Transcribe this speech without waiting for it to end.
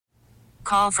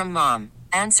Call from mom.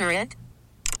 Answer it.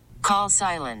 Call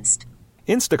silenced.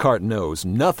 Instacart knows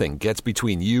nothing gets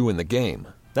between you and the game.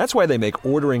 That's why they make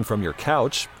ordering from your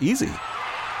couch easy.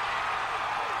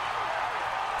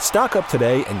 Stock up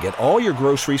today and get all your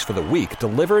groceries for the week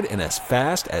delivered in as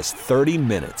fast as 30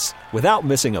 minutes without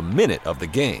missing a minute of the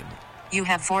game. You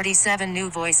have 47 new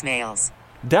voicemails.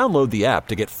 Download the app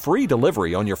to get free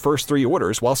delivery on your first 3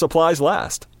 orders while supplies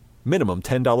last. Minimum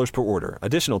 $10 per order.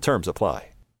 Additional terms apply.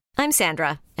 I'm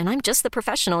Sandra, and I'm just the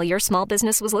professional your small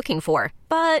business was looking for.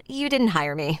 But you didn't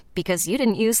hire me because you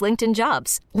didn't use LinkedIn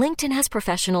Jobs. LinkedIn has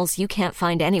professionals you can't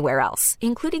find anywhere else,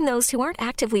 including those who aren't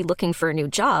actively looking for a new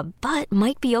job, but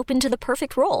might be open to the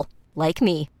perfect role, like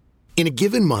me. In a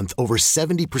given month, over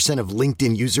 70% of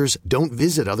LinkedIn users don't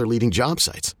visit other leading job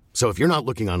sites. So if you're not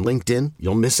looking on LinkedIn,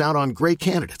 you'll miss out on great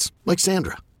candidates like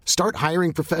Sandra. Start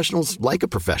hiring professionals like a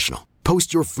professional.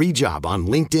 Post your free job on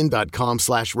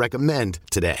linkedin.com/recommend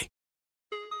today.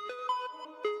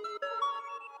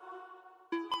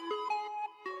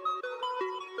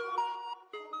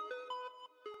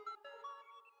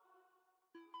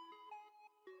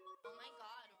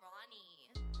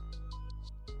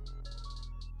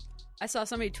 I saw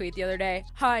somebody tweet the other day,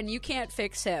 "Hun, you can't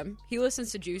fix him. He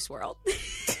listens to Juice WRLD."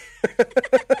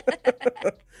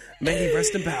 May he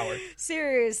rest in power.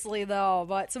 Seriously, though,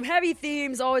 but some heavy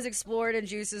themes always explored in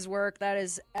Juice's work. That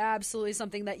is absolutely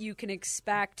something that you can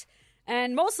expect.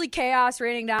 And mostly chaos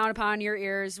raining down upon your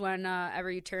ears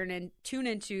whenever you tune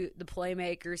into the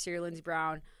Playmakers here, Lindsey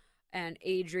Brown and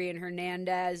Adrian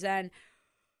Hernandez. And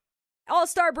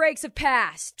All-Star breaks have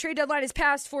passed. Trade deadline is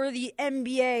passed for the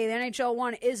NBA. The NHL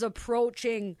one is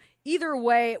approaching. Either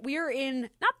way, we are in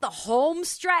not the home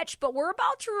stretch, but we're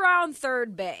about to round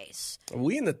third base.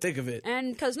 We in the thick of it.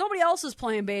 And because nobody else is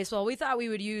playing baseball, we thought we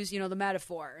would use, the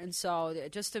metaphor. And so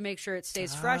just to make sure it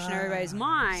stays fresh in everybody's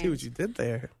mind. See what you did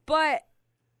there. But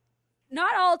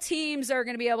not all teams are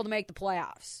going to be able to make the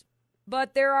playoffs.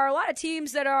 But there are a lot of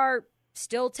teams that are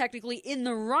still technically in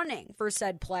the running for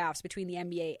said playoffs between the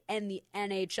NBA and the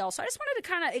NHL. So I just wanted to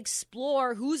kind of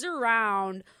explore who's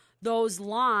around those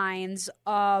lines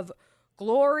of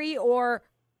glory or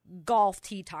golf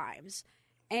tee times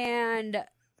and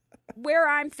where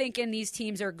I'm thinking these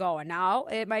teams are going. Now,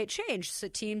 it might change. So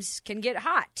teams can get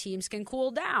hot. Teams can cool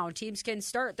down. Teams can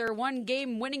start their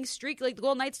one-game winning streak like the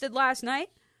Golden Knights did last night.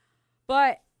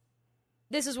 But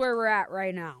this is where we're at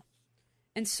right now.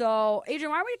 And so,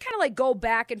 Adrian, why don't we kind of go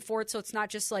back and forth so it's not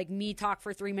just me talk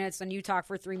for 3 minutes and you talk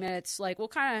for 3 minutes. We'll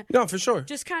kind of... No, for sure.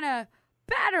 Just kind of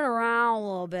bat it around a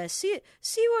little bit. See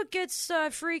what gets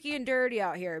freaky and dirty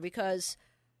out here. Because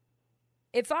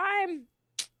if I'm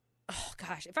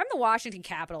the Washington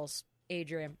Capitals,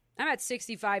 Adrian, I'm at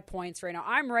 65 points right now.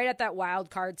 I'm right at that wild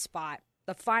card spot,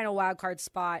 the final wild card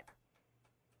spot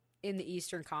in the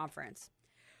Eastern Conference.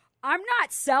 I'm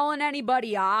not selling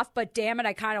anybody off, but damn it,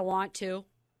 I kind of want to.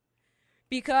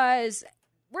 Because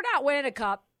we're not winning a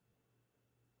cup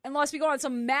unless we go on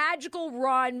some magical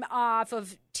run off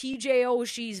of TJ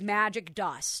Oshie's magic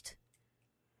dust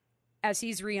as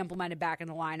he's re-implemented back in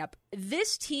the lineup.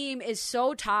 This team is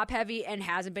so top-heavy and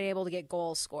hasn't been able to get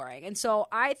goal scoring. And so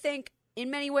I think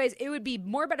in many ways it would be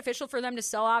more beneficial for them to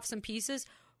sell off some pieces,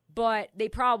 but they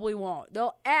probably won't.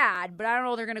 They'll add, but I don't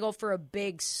know if they're going to go for a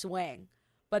big swing.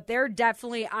 But they're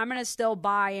definitely, I'm going to still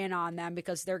buy in on them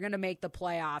because they're going to make the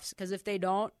playoffs. Because if they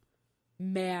don't,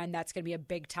 man, that's going to be a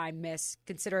big-time miss,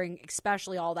 considering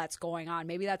especially all that's going on.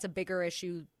 Maybe that's a bigger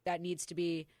issue that needs to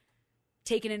be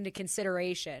taken into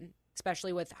consideration,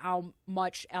 especially with how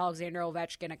much Alexander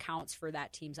Ovechkin accounts for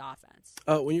that team's offense.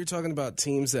 When you're talking about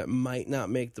teams that might not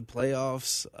make the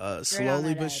playoffs,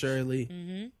 slowly but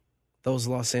surely, those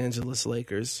Los Angeles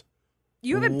Lakers.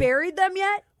 You haven't buried them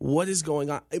yet? What is going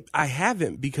on? I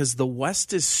haven't, because the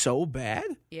West is so bad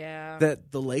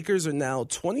that the Lakers are now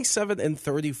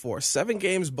 27-34, 7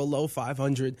 games below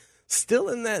 500, still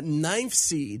in that 9th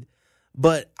seed.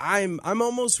 But I'm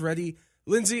almost ready.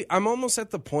 Lindsey, I'm almost at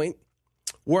the point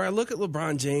where I look at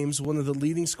LeBron James, one of the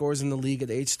leading scorers in the league at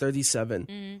age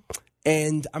 37,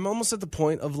 and I'm almost at the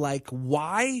point of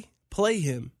why play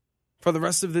him for the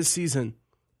rest of this season?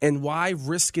 And why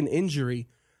risk an injury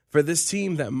for this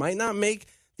team that might not make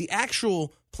the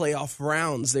actual playoff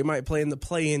rounds? They might play in the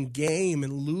play-in game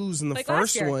and lose in the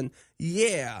first one.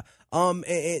 Yeah. And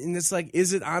it's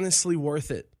is it honestly worth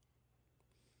it?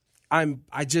 They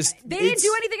didn't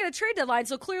do anything at a trade deadline,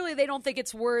 so clearly they don't think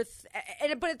it's worth.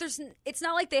 But it's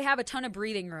not like they have a ton of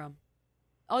breathing room.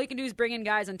 All you can do is bring in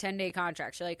guys on 10-day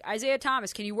contracts. You're like, Isaiah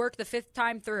Thomas, can you work the 5th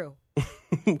time through?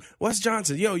 Wes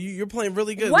Johnson, you're playing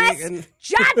really good. Wes Johnson!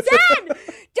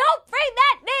 Don't bring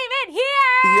that name it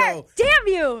here. Yo, damn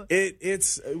you.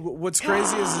 It's what's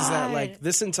crazy is that like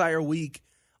this entire week,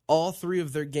 all 3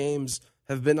 of their games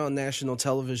have been on national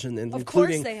television, and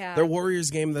including their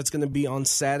Warriors game that's going to be on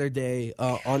Saturday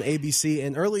on ABC.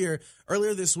 And earlier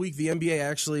this week, the NBA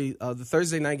actually the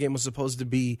Thursday night game was supposed to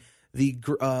be who's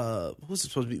it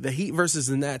supposed to be? The Heat versus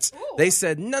the Nets. Ooh. They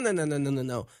said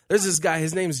no. There's this guy.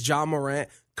 His name's Ja Morant.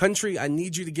 Country, I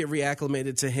need you to get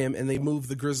reacclimated to him, and they moved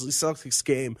the Grizzlies-Celtics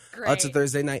game to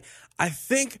Thursday night. I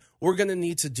think we're going to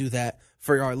need to do that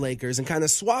for our Lakers and kind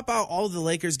of swap out all the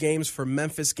Lakers games for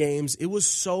Memphis games. It was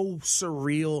so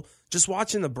surreal just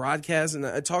watching the broadcast, and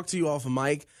I talked to you off of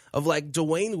mic of like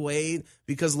Dwayne Wade,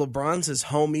 because LeBron's his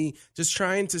homie, just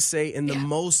trying to say in the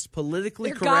most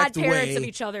politically correct way of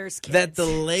each other's kids. That the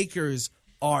Lakers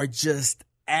are just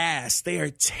ass. They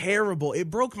are terrible. It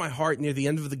broke my heart near the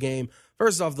end of the game.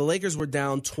 First off, the Lakers were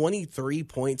down 23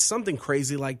 points, something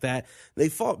crazy like that. They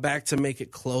fought back to make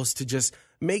it close, to just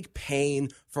make pain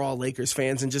for all Lakers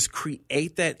fans and just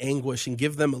create that anguish and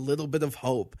give them a little bit of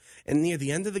hope. And near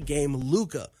the end of the game,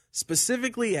 Luka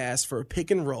specifically asked for a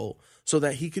pick and roll so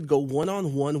that he could go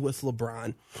one-on-one with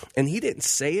LeBron. And he didn't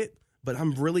say it, but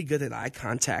I'm really good at eye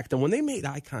contact. And when they made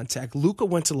eye contact, Luka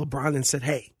went to LeBron and said,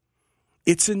 "Hey,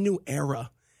 it's a new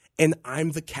era, and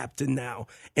I'm the captain now,"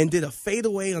 and did a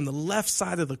fadeaway on the left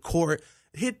side of the court,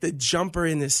 hit the jumper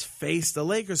in his face. The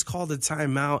Lakers called a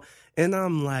timeout, and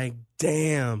I'm like,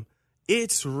 damn,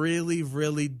 it's really,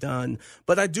 really done.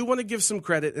 But I do want to give some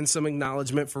credit and some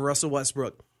acknowledgement for Russell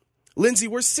Westbrook. Lindsay,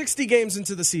 we're 60 games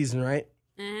into the season, right?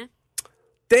 Mm-hmm.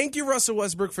 Thank you, Russell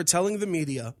Westbrook, for telling the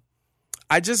media,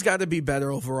 I just got to be better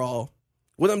overall.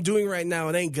 What I'm doing right now,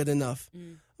 it ain't good enough.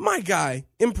 My guy,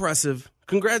 impressive.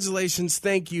 Congratulations.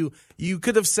 Thank you. You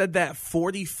could have said that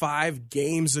 45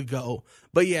 games ago.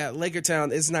 But yeah,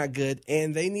 Lakertown is not good,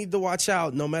 and they need to watch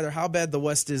out. No matter how bad the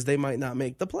West is, they might not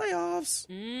make the playoffs.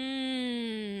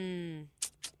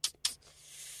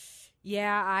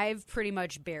 Yeah, I've pretty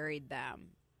much buried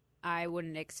them. I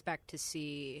wouldn't expect to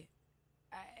see.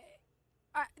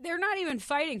 They're not even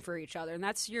fighting for each other, and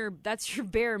that's your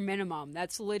bare minimum.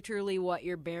 That's literally what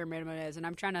your bare minimum is. And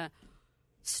I'm trying to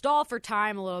stall for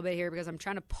time a little bit here because I'm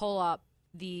trying to pull up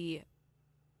the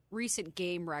recent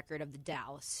game record of the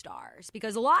Dallas Stars,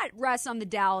 because a lot rests on the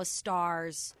Dallas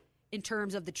Stars in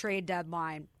terms of the trade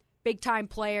deadline. Big-time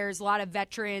players, a lot of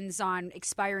veterans on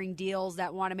expiring deals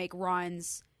that want to make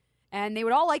runs, and they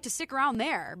would all like to stick around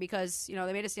there because, you know,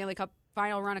 they made a Stanley Cup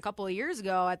final run a couple of years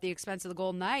ago at the expense of the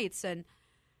Golden Knights, and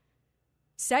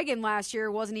Seguin last year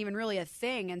wasn't even really a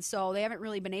thing, and so they haven't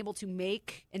really been able to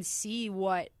make and see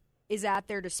what is at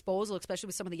their disposal, especially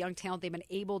with some of the young talent they've been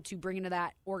able to bring into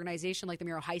that organization, like the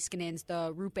Miro Heiskanens,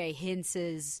 the Rupe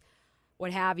Hintses,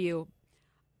 what have you.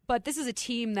 But this is a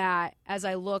team that, as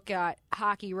I look at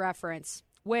Hockey Reference,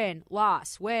 win,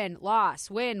 loss, win,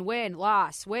 loss, win, win,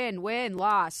 loss, win, win,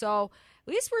 loss. So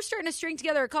at least we're starting to string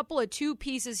together a couple of two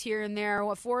pieces here and there.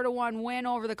 What 4-1 win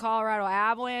over the Colorado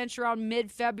Avalanche around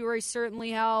mid-February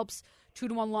certainly helps.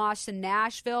 2-1 loss to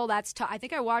Nashville. That's I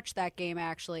think I watched that game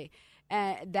actually.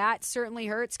 That certainly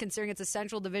hurts considering it's a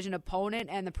Central Division opponent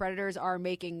and the Predators are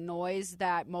making noise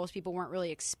that most people weren't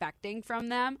really expecting from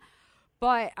them.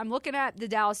 But I'm looking at the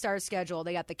Dallas Stars schedule.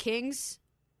 They got the Kings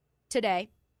today,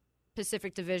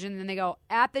 Pacific Division. Then they go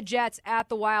at the Jets, at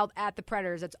the Wild, at the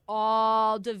Predators. That's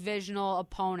all divisional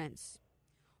opponents.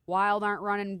 Wild aren't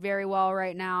running very well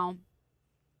right now.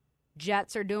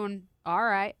 Jets are doing all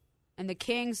right. And the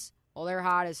Kings, well, they're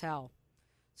hot as hell.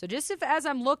 So just as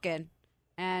I'm looking,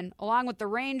 and along with the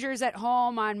Rangers at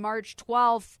home on March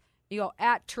 12th, you go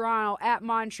at Toronto, at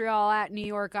Montreal, at New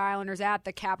York Islanders, at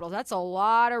the Capitals. That's a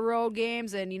lot of road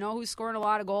games, and you know who's scoring a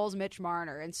lot of goals? Mitch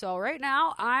Marner. And so right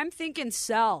now, I'm thinking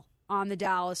sell on the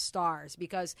Dallas Stars,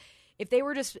 because if they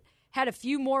were just had a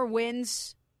few more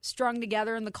wins strung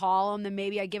together in the column, then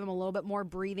maybe I'd give them a little bit more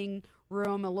breathing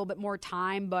room, a little bit more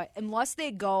time. But unless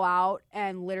they go out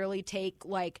and literally take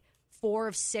like 4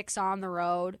 of 6 on the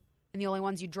road, and the only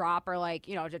ones you drop are like,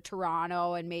 you know, to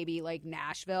Toronto and maybe like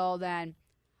Nashville, then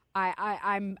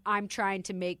I'm trying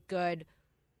to make good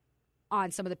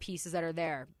on some of the pieces that are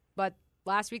there. But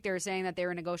last week they were saying that they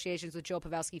were in negotiations with Joe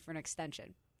Pavelski for an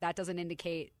extension. That doesn't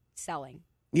indicate selling.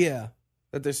 Yeah,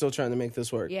 that they're still trying to make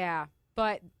this work. Yeah,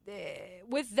 but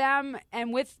with them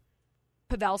and with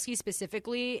Pavelski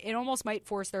specifically, it almost might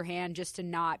force their hand just to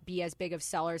not be as big of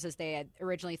sellers as they had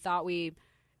originally thought.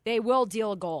 They will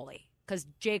deal a goalie, because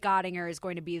Jake Ottinger is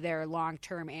going to be their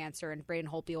long-term answer, and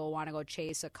Braden Holtby will want to go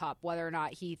chase a cup. Whether or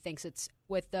not he thinks it's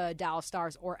with the Dallas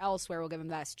Stars or elsewhere will give him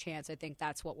the best chance. I think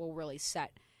that's what will really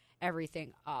set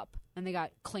everything up. And they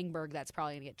got Klingberg that's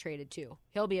probably going to get traded too.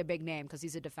 He'll be a big name because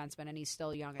he's a defenseman and he's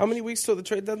still young. How many weeks till the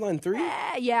trade deadline? 3?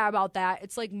 Yeah, about that.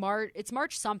 It's like March. It's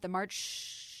March something.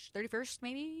 March 31st,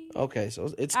 maybe? Okay,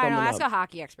 so it's I coming don't know. up. Ask a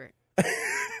hockey expert.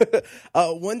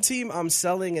 One team I'm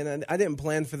selling, and I didn't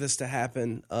plan for this to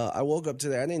happen. I woke up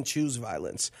today. I didn't choose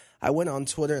violence. I went on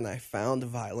Twitter and I found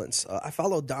violence. I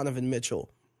followed Donovan Mitchell.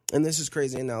 And this is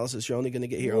crazy analysis you're only going to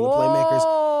get here on the Playmakers,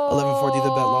 1140 The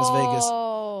Bet, Las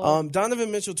Vegas.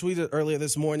 Donovan Mitchell tweeted earlier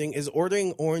this morning, is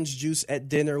ordering orange juice at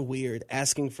dinner weird,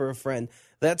 asking for a friend.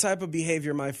 That type of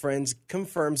behavior, my friends,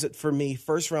 confirms it for me.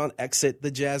 First round exit, the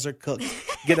Jazz are cooked.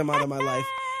 Get him out of my life.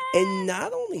 And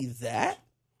not only that,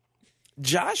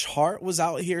 Josh Hart was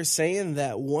out here saying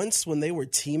that once when they were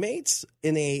teammates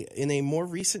in a more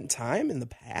recent time in the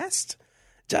past,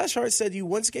 Josh Hart said, you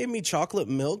once gave me chocolate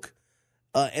milk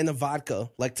and a vodka,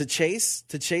 like to chase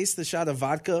the shot of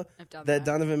vodka that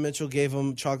Donovan Mitchell gave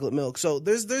him chocolate milk. So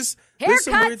there's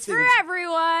some weird things for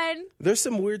everyone. There's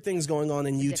some weird things going on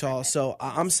in Utah. So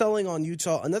I'm selling on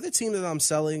Utah. Another team that I'm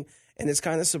selling, and it's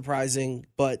kind of surprising,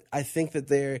 but I think that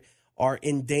they are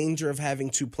in danger of having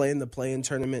to play in the play-in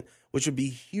tournament, which would be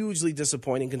hugely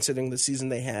disappointing considering the season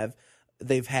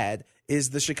they've had, is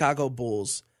the Chicago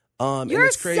Bulls. You're and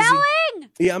it's crazy. selling?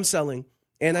 Yeah, I'm selling.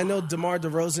 And I know DeMar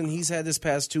DeRozan, he's had his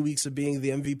past 2 weeks of being the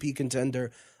MVP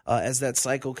contender as that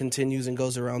cycle continues and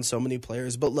goes around so many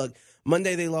players. But look,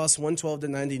 Monday they lost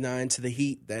 112-99 to the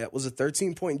Heat. That was a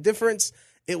 13-point difference.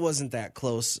 It wasn't that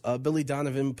close. Billy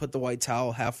Donovan put the white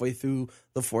towel halfway through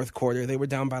the fourth quarter. They were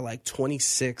down by like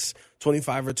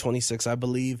 25 or 26, I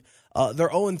believe. They're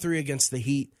 0-3 against the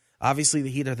Heat. Obviously, the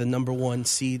Heat are the number 1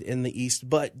 seed in the East.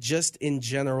 But just in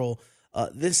general,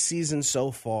 this season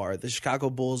so far, the Chicago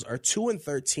Bulls are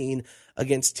 2-13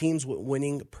 against teams with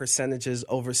winning percentages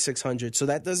over 600. So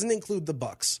that doesn't include the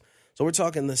Bucks. So we're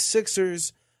talking the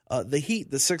Sixers, the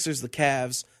Heat, the Sixers, the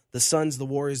Cavs, the Suns, the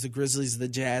Warriors, the Grizzlies, the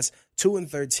Jazz,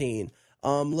 2-13.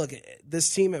 Look,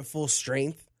 this team at full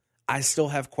strength, I still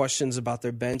have questions about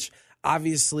their bench.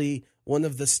 Obviously, one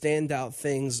of the standout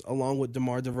things, along with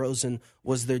DeMar DeRozan,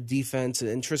 was their defense,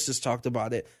 and Tristan's talked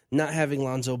about it. Not having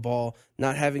Lonzo Ball,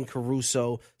 not having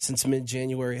Caruso since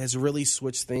mid-January has really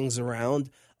switched things around.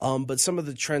 But some of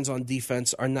the trends on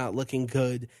defense are not looking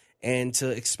good, and to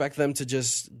expect them to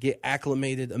just get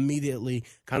acclimated immediately,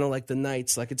 kind of like the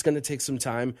Knights, like it's going to take some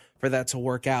time for that to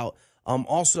work out.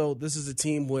 Also, this is a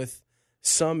team with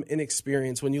some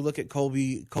inexperience. When you look at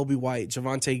Kobe White,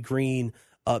 Javonte Green,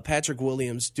 Patrick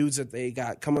Williams, dudes that they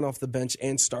got coming off the bench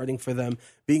and starting for them,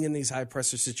 being in these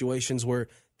high-pressure situations where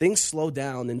things slow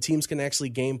down and teams can actually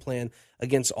game plan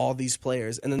against all these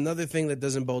players. And another thing that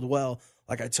doesn't bode well,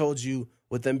 like I told you,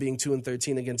 with them being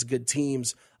 2-13 against good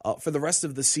teams, for the rest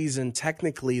of the season,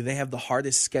 technically, they have the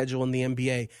hardest schedule in the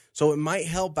NBA. So it might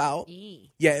help out.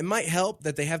 Yeah, it might help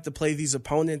that they have to play these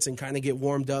opponents and kind of get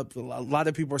warmed up. A lot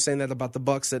of people are saying that about the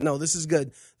Bucks, that no, this is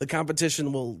good. The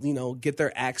competition will, get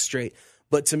their act straight.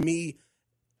 But to me,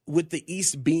 with the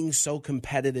East being so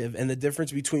competitive and the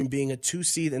difference between being a 2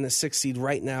 seed and a 6 seed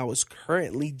right now is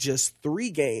currently just 3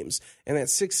 games. And that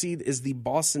 6 seed is the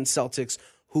Boston Celtics,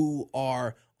 who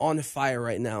are on fire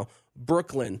right now.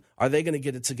 Brooklyn, are they going to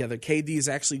get it together? KD is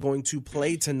actually going to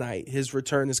play tonight. His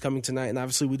return is coming tonight. And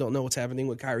obviously we don't know what's happening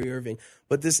with Kyrie Irving.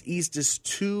 But this East is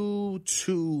too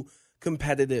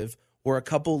competitive, where a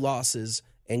couple losses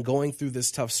and going through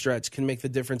this tough stretch can make the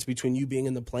difference between you being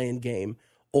in the play-in game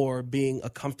or being a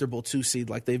comfortable 2 seed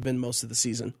like they've been most of the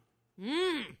season.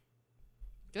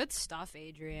 Good stuff,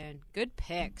 Adrian. Good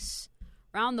picks.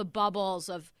 Around the bubbles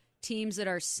of teams that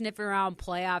are sniffing around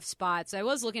playoff spots. I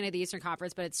was looking at the Eastern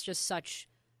Conference, but it's just such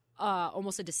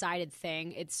almost a decided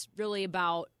thing. It's really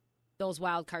about those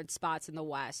wild card spots in the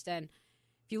West. And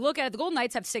if you look at it, the Golden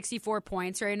Knights have 64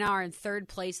 points right now, are in 3rd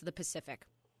place of the Pacific.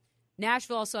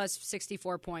 Nashville also has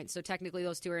 64 points, so technically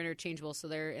those two are interchangeable, so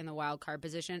they're in the wild card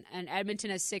position. And Edmonton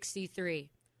has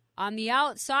 63. On the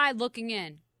outside looking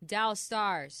in, Dallas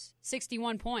Stars,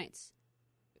 61 points.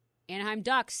 Anaheim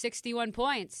Ducks, 61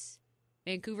 points.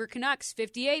 Vancouver Canucks,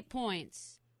 58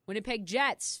 points. Winnipeg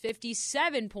Jets,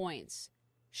 57 points.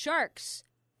 Sharks,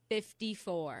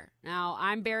 54. Now,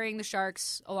 I'm burying the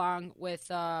Sharks along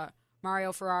with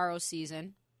Mario Ferraro's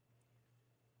season.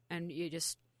 And you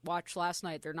just watched last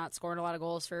night. They're not scoring a lot of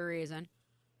goals for a reason.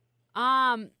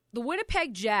 The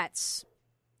Winnipeg Jets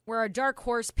were a dark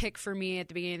horse pick for me at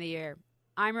the beginning of the year.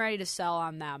 I'm ready to sell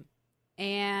on them.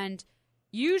 And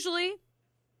usually,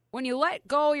 when you let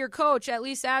go your coach, at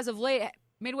least as of late,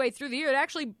 midway through the year,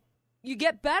 you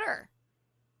get better.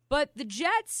 But the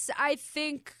Jets, I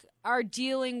think, are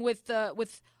dealing with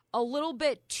a little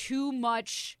bit too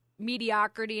much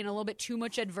mediocrity and a little bit too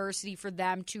much adversity for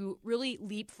them to really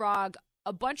leapfrog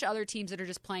a bunch of other teams that are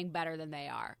just playing better than they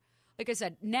are. Like I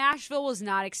said, Nashville was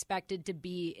not expected to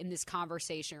be in this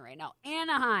conversation right now.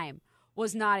 Anaheim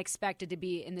was not expected to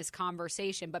be in this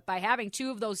conversation. But by having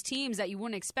two of those teams that you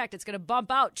wouldn't expect, it's going to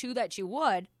bump out two that you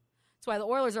would. That's why the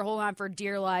Oilers are holding on for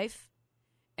dear life,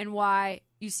 and why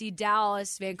you see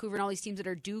Dallas, Vancouver, and all these teams that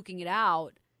are duking it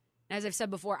out. And as I've said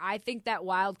before, I think that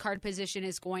wild card position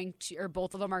is going to, or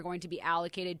both of them are going to be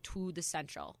allocated to the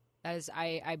Central. That is,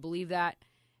 I believe that.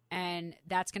 And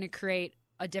that's going to create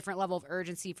a different level of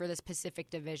urgency for this Pacific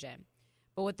Division.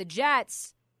 But with the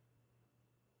Jets,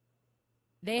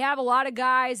 they have a lot of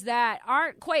guys that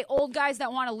aren't quite old guys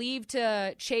that want to leave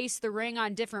to chase the ring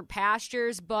on different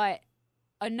pastures, but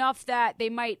enough that they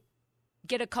might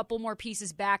get a couple more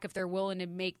pieces back if they're willing to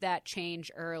make that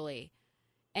change early.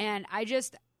 And I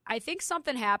think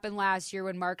something happened last year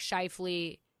when Mark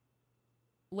Scheifele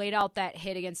laid out that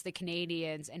hit against the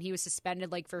Canadiens, and he was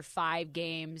suspended for 5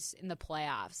 games in the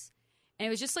playoffs. And it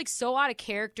was just so out of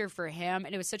character for him,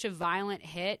 and it was such a violent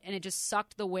hit, and it just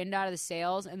sucked the wind out of the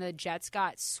sails, and the Jets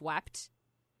got swept.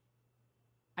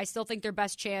 I still think their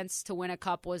best chance to win a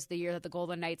cup was the year that the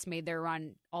Golden Knights made their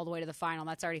run all the way to the final.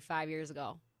 That's already 5 years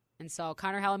ago. And so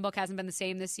Connor Hellenbuck hasn't been the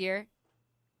same this year,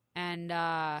 and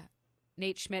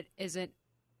Nate Schmidt isn't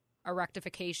a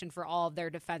rectification for all of their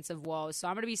defensive woes. So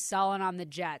I'm going to be selling on the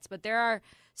Jets. But there are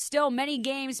still many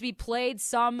games to be played.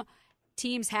 Some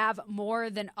teams have more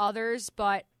than others,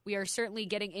 but we are certainly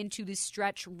getting into the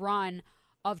stretch run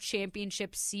of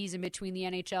championship season between the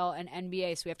NHL and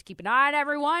NBA. So we have to keep an eye on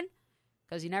everyone,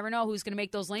 because you never know who's going to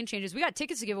make those lane changes. We got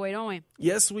tickets to give away, don't we?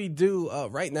 Yes, we do.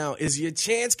 Right now is your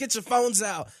chance. Get your phones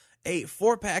out. A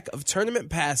 4-pack of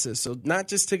tournament passes. So not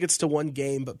just tickets to one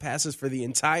game, but passes for the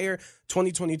entire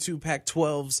 2022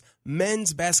 Pac-12's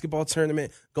men's basketball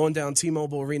tournament going down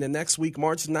T-Mobile Arena next week,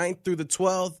 March 9th through the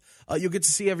 12th. You'll get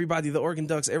to see everybody, the Oregon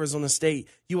Ducks, Arizona State,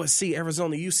 USC,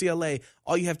 Arizona, UCLA.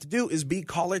 All you have to do is be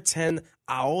caller 10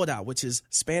 ahora, which is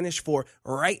Spanish for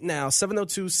right now,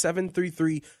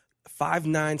 702-733-5968.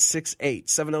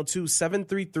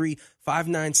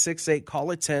 702-733-5968.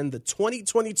 Caller 10, the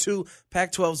 2022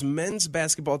 Pac-12's men's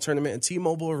basketball tournament at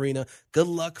T-Mobile Arena. Good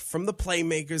luck from the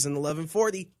Playmakers in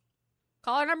 1140.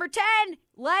 Caller number 10,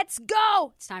 let's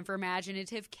go. It's time for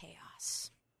Imaginative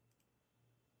Chaos.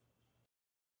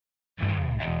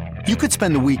 You could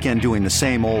spend the weekend doing the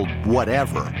same old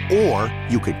whatever, or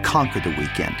you could conquer the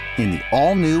weekend in the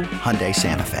all-new Hyundai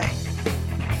Santa Fe.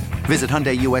 Visit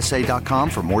HyundaiUSA.com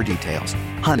for more details.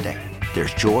 Hyundai,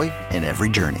 there's joy in every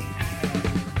journey.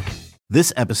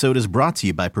 This episode is brought to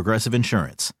you by Progressive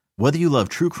Insurance. Whether you love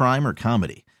true crime or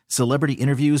comedy, celebrity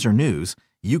interviews or news,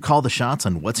 you call the shots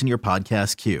on what's in your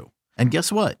podcast queue. And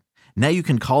guess what? Now you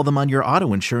can call them on your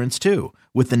auto insurance too,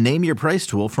 with the Name Your Price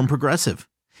tool from Progressive.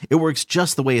 It works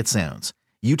just the way it sounds.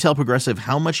 You tell Progressive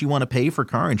how much you want to pay for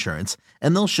car insurance,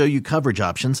 and they'll show you coverage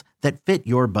options that fit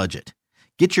your budget.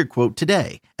 Get your quote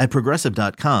today at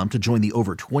Progressive.com to join the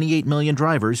over 28 million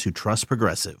drivers who trust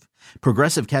Progressive.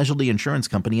 Progressive Casualty Insurance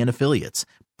Company and Affiliates.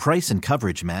 Price and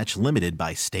coverage match limited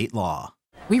by state law.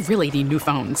 We really need new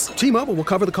phones. T-Mobile will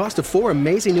cover the cost of 4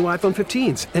 amazing new iPhone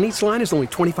 15s, and each line is only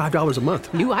 $25 a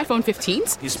month. New iPhone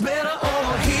 15s? It's better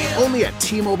over here. Only at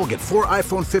T-Mobile, get 4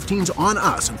 iPhone 15s on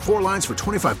us and 4 lines for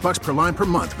 $25 per line per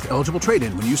month with eligible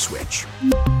trade-in when you switch.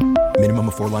 Minimum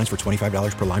of 4 lines for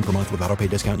 $25 per line per month with autopay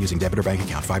discount using debit or bank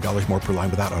account. $5 more per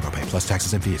line without autopay, plus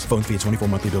taxes and fees. Phone fee at 24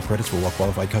 monthly bill credits for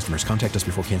well-qualified customers. Contact us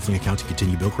before canceling account to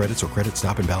continue bill credits or credit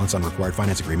stop and balance on required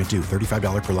finance agreement due.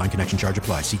 $35 per line connection charge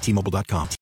applies. See T-Mobile.com.